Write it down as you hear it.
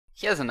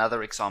here's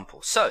another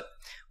example. So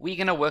we're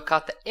going to work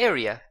out the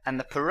area and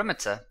the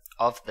perimeter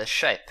of this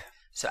shape.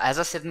 So as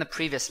I said in the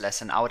previous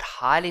lesson, I would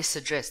highly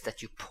suggest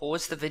that you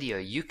pause the video.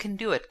 You can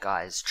do it,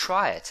 guys.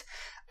 Try it.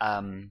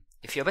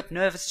 If you're a bit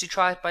nervous to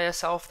try it by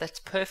yourself, that's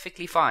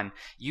perfectly fine.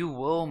 You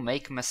will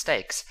make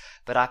mistakes,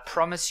 but I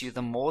promise you,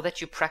 the more that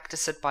you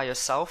practice it by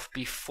yourself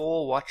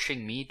before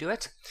watching me do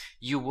it,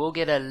 you will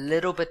get a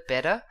little bit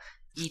better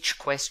each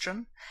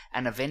question,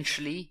 and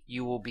eventually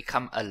you will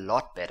become a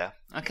lot better.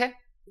 Okay?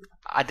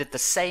 I did the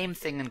same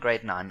thing in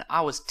grade 9.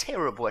 I was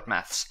terrible at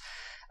maths,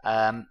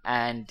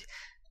 and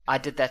I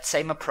did that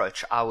same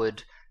approach. I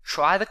would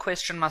try the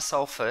question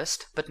myself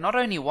first, but not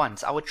only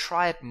once, I would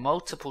try it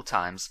multiple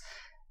times.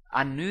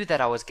 I knew that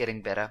I was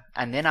getting better,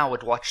 and then I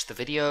would watch the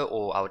video,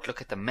 or I would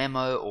look at the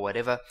memo or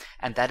whatever,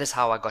 and that is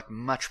how I got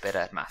much better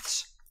at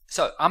maths.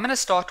 So I'm going to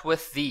start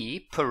with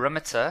the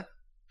perimeter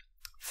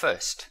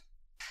first.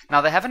 Now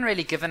they haven't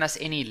really given us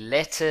any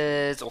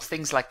letters or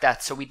things like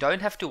that, so we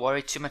don't have to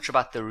worry too much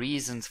about the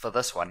reasons for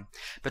this one.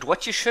 But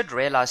what you should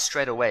realize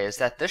straight away is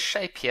that this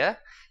shape here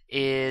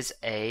is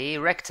a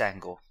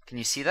rectangle. Can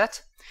you see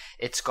that?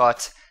 It's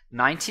got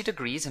 90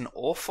 degrees in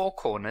all four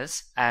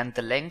corners, and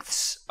the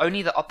lengths,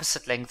 only the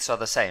opposite lengths are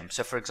the same.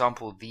 So for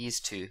example, these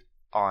two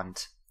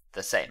aren't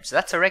the same. So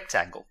that's a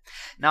rectangle.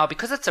 Now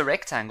because it's a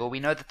rectangle, we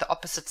know that the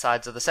opposite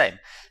sides are the same.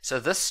 So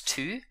this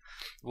 2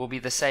 will be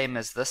the same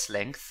as this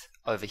length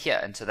over here,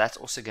 and so that's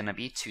also going to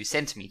be 2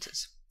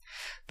 centimeters.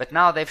 But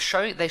now they're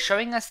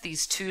showing us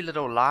these two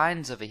little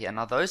lines over here.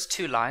 Now those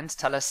two lines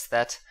tell us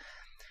that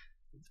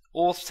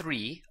all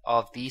three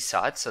of these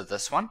sides, so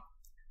this one,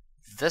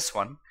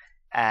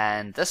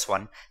 and this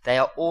one, they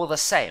are all the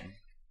same.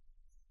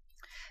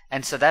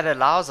 And so that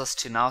allows us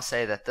to now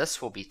say that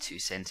this will be 2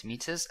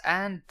 centimeters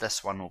and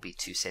this one will be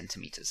 2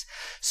 centimeters.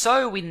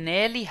 So we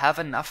nearly have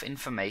enough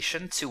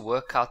information to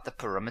work out the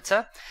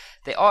perimeter.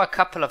 There are a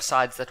couple of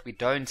sides that we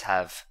don't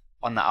have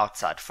on the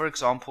outside. For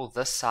example,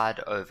 this side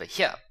over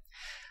here.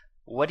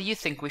 What do you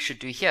think we should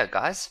do here,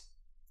 guys?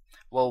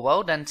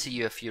 Well done to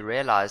you if you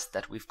realize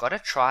that we've got a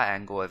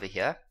triangle over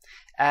here,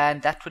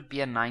 and that would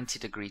be a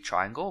 90-degree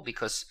triangle,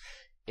 because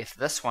if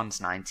this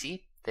one's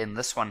 90, then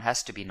this one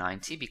has to be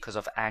 90 because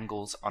of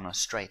angles on a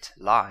straight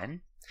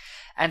line.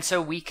 And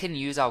so we can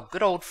use our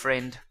good old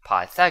friend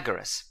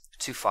Pythagoras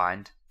to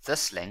find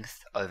this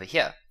length over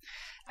here.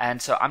 And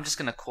so I'm just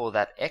going to call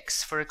that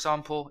x, for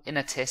example. In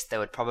a test, they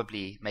would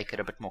probably make it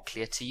a bit more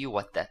clear to you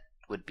what that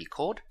would be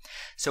called.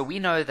 So we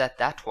know that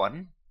that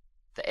one,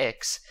 the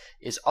x,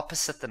 is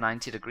opposite the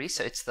 90 degrees,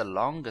 so it's the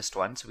longest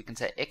one. So we can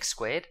say x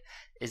squared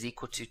is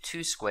equal to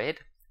 2 squared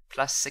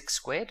plus 6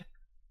 squared.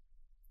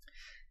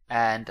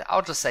 And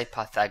I'll just say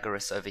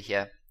Pythagoras over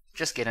here.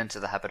 Just get into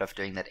the habit of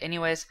doing that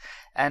anyways.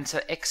 And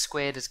so x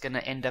squared is going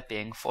to end up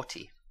being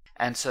 40.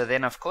 And so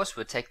then, of course,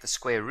 we'll take the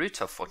square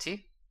root of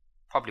 40.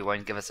 Probably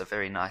won't give us a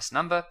very nice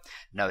number.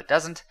 No, it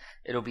doesn't.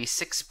 It'll be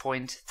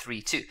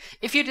 6.32.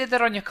 If you did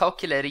that on your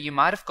calculator, you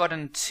might have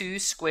gotten 2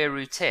 square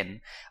root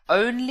 10.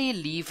 Only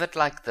leave it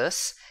like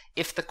this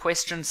if the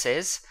question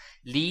says,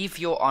 leave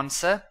your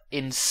answer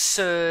in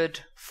surd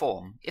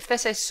form. If they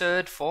say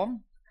surd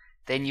form,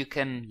 then you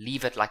can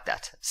leave it like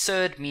that.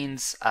 Surd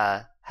means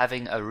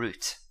having a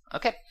root.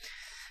 Okay?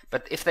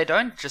 But if they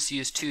don't, just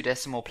use 2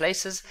 decimal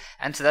places,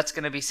 and so that's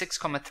going to be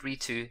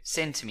 6.32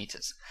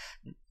 centimeters.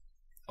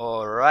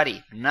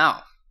 Alrighty,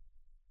 now.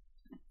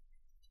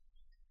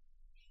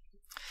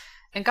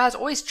 And guys,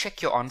 always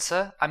check your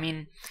answer. I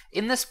mean,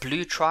 in this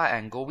blue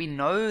triangle, we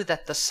know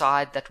that the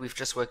side that we've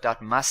just worked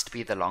out must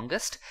be the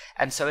longest,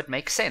 and so it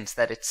makes sense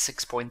that it's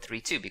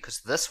 6.32,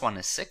 because this one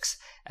is 6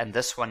 and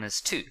this one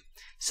is 2.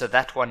 So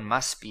that one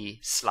must be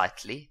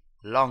slightly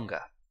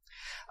longer.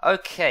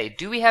 Okay,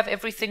 do we have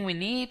everything we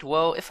need?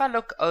 Well, if I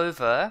look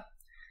over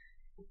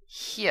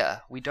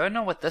here, we don't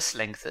know what this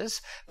length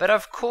is, but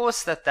of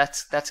course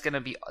that's going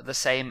to be the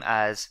same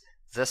as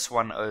this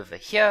one over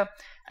here,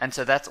 and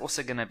so that's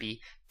also going to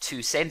be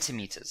 2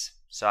 centimeters.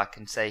 So I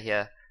can say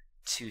here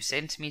 2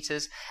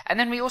 centimeters, and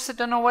then we also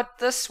don't know what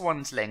this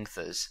one's length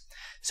is.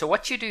 So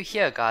what you do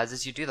here, guys,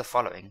 is you do the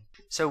following.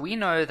 So we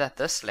know that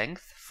this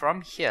length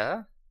from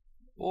here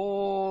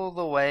all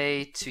the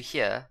way to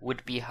here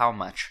would be how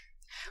much?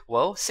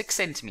 Well, 6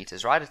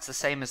 centimeters, right? It's the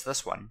same as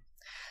this one.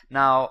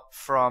 Now,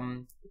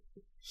 from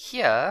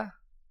here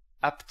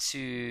up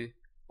to,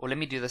 or let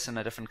me do this in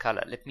a different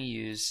color. Let me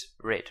use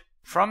red.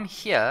 From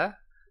here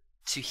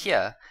to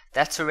here,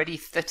 that's already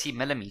 30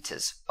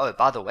 millimeters. Oh,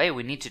 by the way,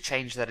 we need to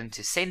change that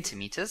into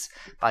centimeters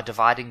by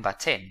dividing by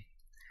 10.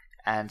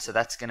 And so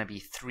that's going to be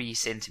 3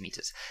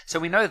 centimeters. So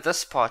we know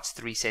this part's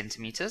 3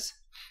 centimeters.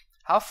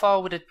 How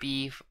far would it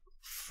be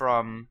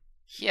from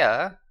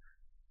here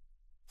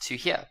to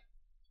here?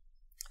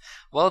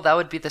 Well, that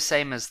would be the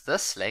same as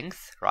this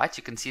length, right?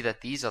 You can see that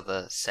these are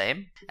the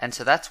same. And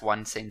so that's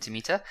 1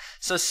 centimeter.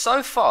 So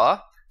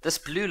far, this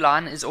blue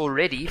line is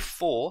already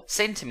 4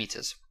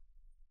 centimeters.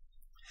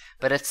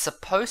 But it's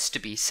supposed to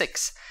be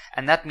 6.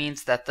 And that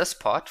means that this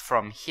part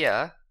from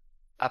here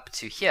up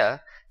to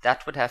here,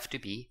 that would have to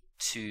be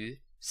 2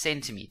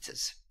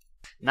 centimeters.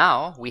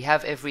 Now we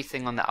have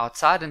everything on the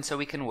outside, and so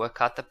we can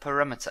work out the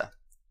perimeter.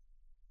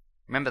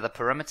 Remember, the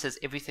perimeter is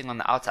everything on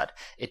the outside.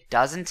 It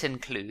doesn't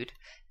include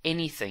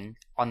anything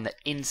on the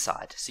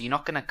inside. So you're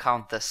not going to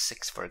count this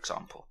 6, for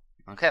example.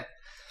 Okay.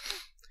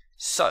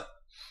 So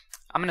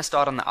I'm going to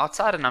start on the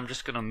outside, and I'm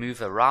just going to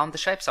move around the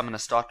shape. So I'm going to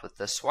start with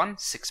this one,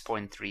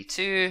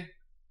 6.32,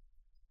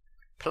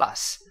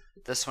 plus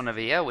this one over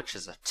here, which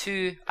is a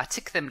 2. I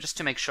tick them just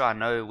to make sure I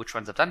know which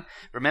ones I've done.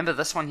 Remember,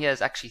 this one here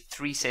is actually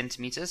 3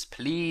 centimeters.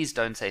 Please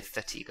don't say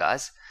 30,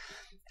 guys.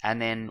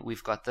 And then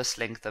we've got this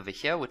length over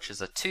here, which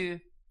is a 2.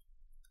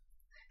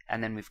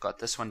 And then we've got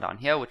this one down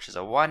here, which is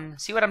a 1.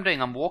 See what I'm doing?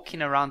 I'm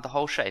walking around the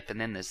whole shape. And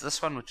then there's this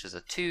one, which is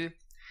a 2.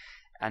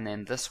 And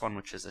then this one,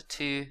 which is a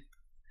 2.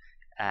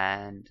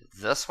 And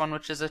this one,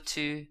 which is a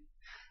 2.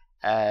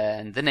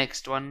 And the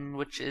next one,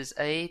 which is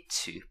a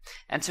 2.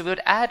 And so we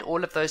would add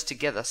all of those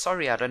together.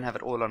 Sorry, I don't have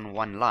it all on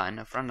one line.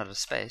 I've run out of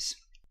space.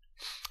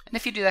 And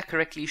if you do that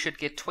correctly, you should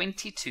get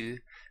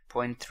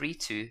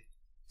 22.32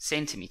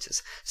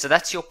 centimeters. So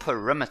that's your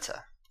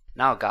perimeter.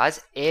 Now,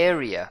 guys,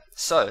 area.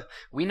 So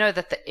we know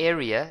that the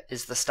area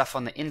is the stuff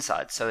on the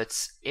inside. So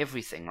it's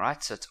everything,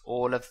 right? So it's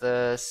all of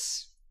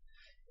this.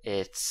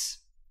 It's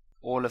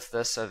all of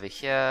this over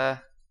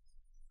here.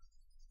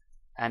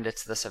 And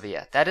it's this over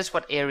here. That is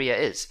what area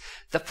is.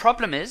 The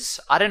problem is,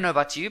 I don't know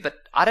about you,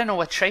 but I don't know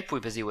what shape we're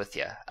busy with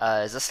here.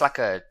 Is this like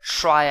a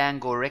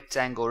triangle,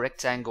 rectangle,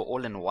 rectangle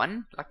all in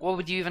one? Like, what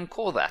would you even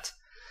call that?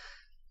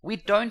 We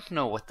don't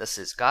know what this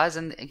is, guys.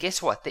 And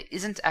guess what? There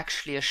isn't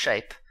actually a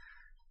shape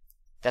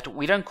that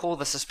we don't call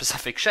this a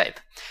specific shape.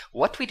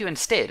 What we do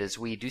instead is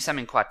we do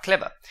something quite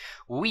clever.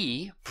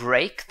 We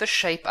break the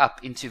shape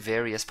up into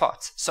various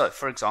parts. So,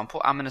 for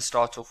example, I'm going to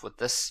start off with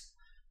this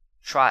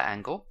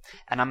triangle,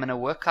 and I'm going to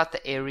work out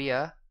the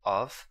area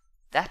of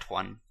that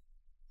one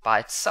by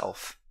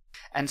itself.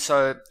 And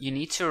so you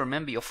need to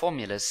remember your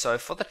formulas. So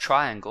for the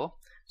triangle,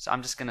 so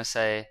I'm just going to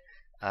say,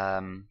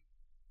 well,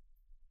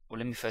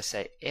 let me first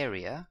say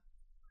area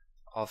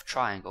of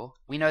triangle.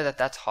 We know that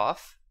that's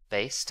half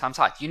base times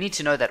height. You need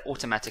to know that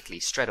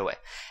automatically straight away.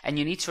 And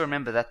you need to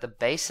remember that the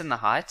base and the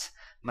height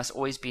must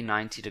always be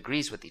 90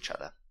 degrees with each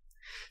other.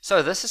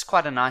 So this is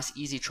quite a nice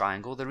easy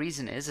triangle. The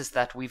reason is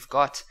that we've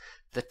got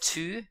the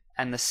 2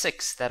 and the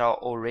 6 that are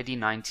already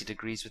 90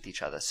 degrees with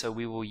each other. So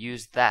we will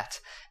use that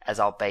as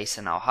our base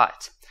and our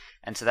height.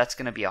 And so that's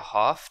going to be a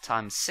half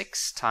times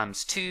 6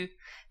 times 2.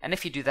 And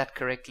if you do that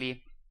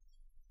correctly,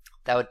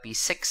 that would be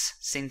 6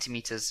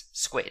 centimeters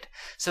squared.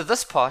 So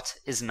this part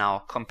is now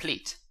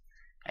complete.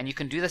 And you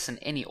can do this in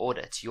any order.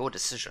 It's your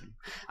decision.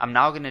 I'm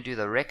now going to do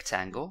the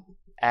rectangle.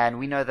 And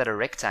we know that a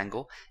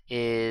rectangle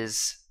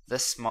is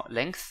this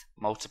length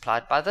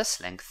multiplied by this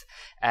length.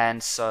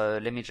 And so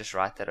let me just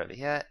write that over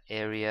here.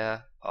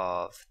 Area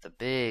of the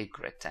big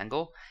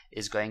rectangle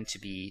is going to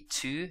be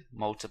 2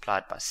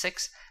 multiplied by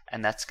 6,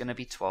 and that's going to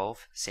be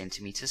 12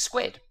 centimeters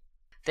squared.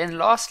 Then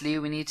lastly,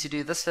 we need to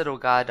do this little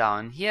guy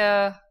down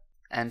here.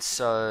 And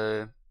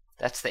so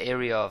that's the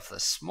area of the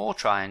small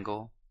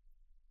triangle.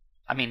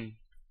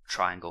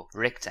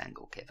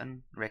 Rectangle,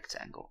 Kevin,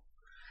 rectangle.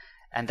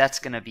 And that's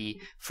going to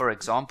be, for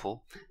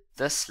example,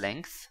 this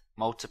length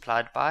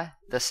multiplied by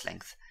this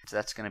length. So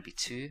that's going to be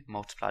 2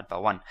 multiplied by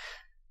 1.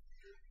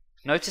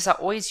 Notice I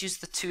always use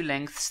the two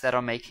lengths that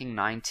are making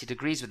 90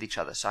 degrees with each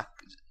other. So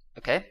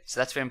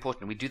that's very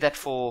important. We do that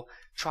for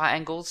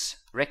triangles,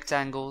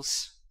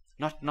 rectangles,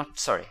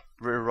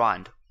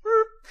 rewind.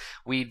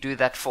 We do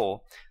that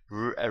for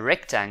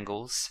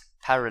rectangles,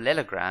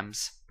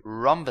 parallelograms,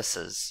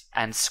 rhombuses,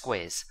 and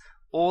squares.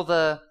 All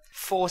the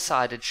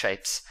four-sided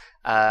shapes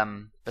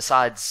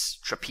besides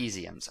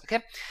trapeziums,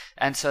 okay?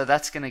 And so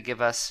that's going to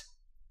give us,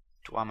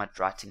 why am I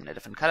writing in a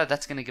different color?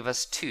 That's going to give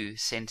us 2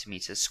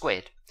 centimeters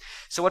squared.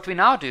 So what we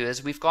now do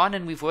is we've gone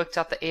and we've worked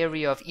out the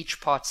area of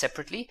each part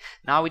separately.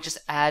 Now we just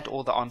add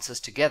all the answers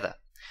together.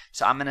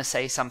 So I'm going to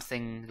say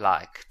something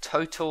like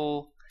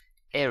total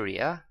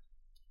area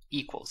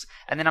equals,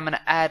 and then I'm going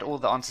to add all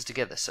the answers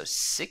together. So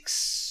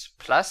 6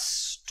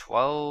 plus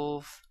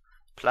 12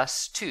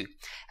 plus 2,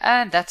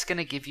 and that's going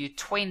to give you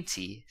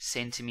 20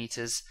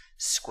 centimeters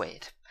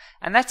squared.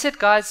 And that's it,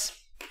 guys.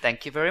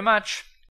 Thank you very much.